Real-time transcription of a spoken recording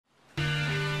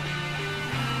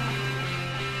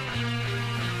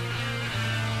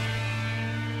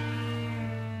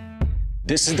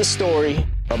This is the story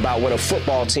about what a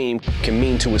football team can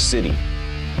mean to a city.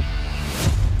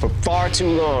 For far too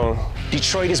long,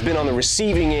 Detroit has been on the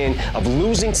receiving end of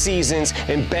losing seasons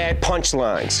and bad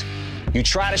punchlines. You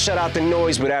try to shut out the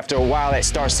noise, but after a while, that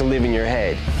starts to live in your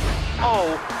head.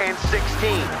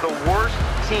 0-16, the worst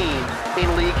team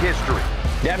in league history.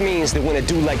 That means that when a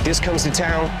dude like this comes to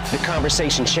town, the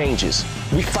conversation changes.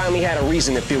 We finally had a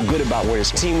reason to feel good about where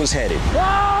his team was headed.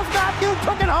 Whoa, Matthew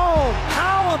took it home.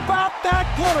 How about that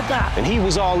quarterback? And he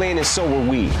was all in, and so were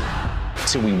we.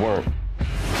 Till we weren't.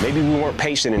 Maybe we weren't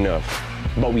patient enough,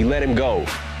 but we let him go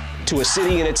to a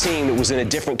city and a team that was in a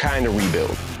different kind of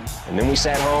rebuild. And then we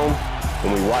sat home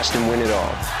and we watched him win it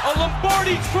all. A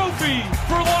Lombardi trophy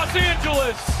for Los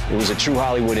Angeles. It was a true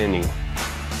Hollywood ending.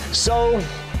 So,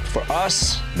 for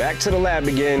us, back to the lab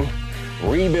again,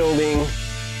 rebuilding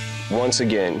once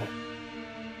again.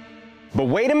 But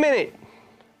wait a minute.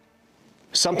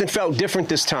 Something felt different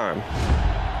this time.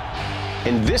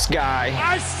 And this guy,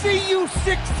 I see you,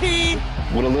 16.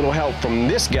 with a little help from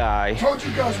this guy, I told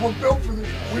you guys we're built for this.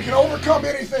 We can overcome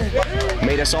anything.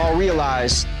 made us all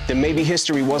realize that maybe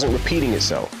history wasn't repeating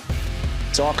itself.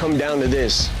 It's all come down to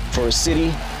this. For a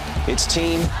city, its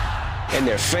team, and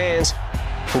their fans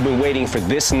who've been waiting for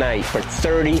this night for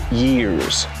 30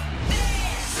 years.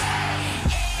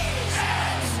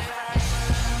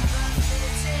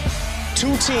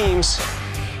 Two teams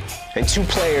and two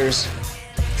players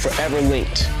forever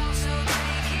linked.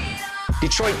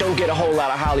 Detroit don't get a whole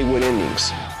lot of Hollywood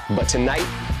endings, but tonight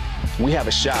we have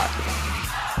a shot.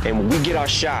 And when we get our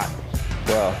shot,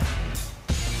 well,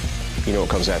 you know what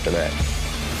comes after that.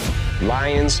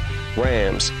 Lions,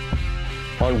 Rams,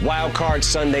 on Wild Card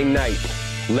Sunday night.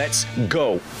 Let's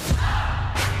go.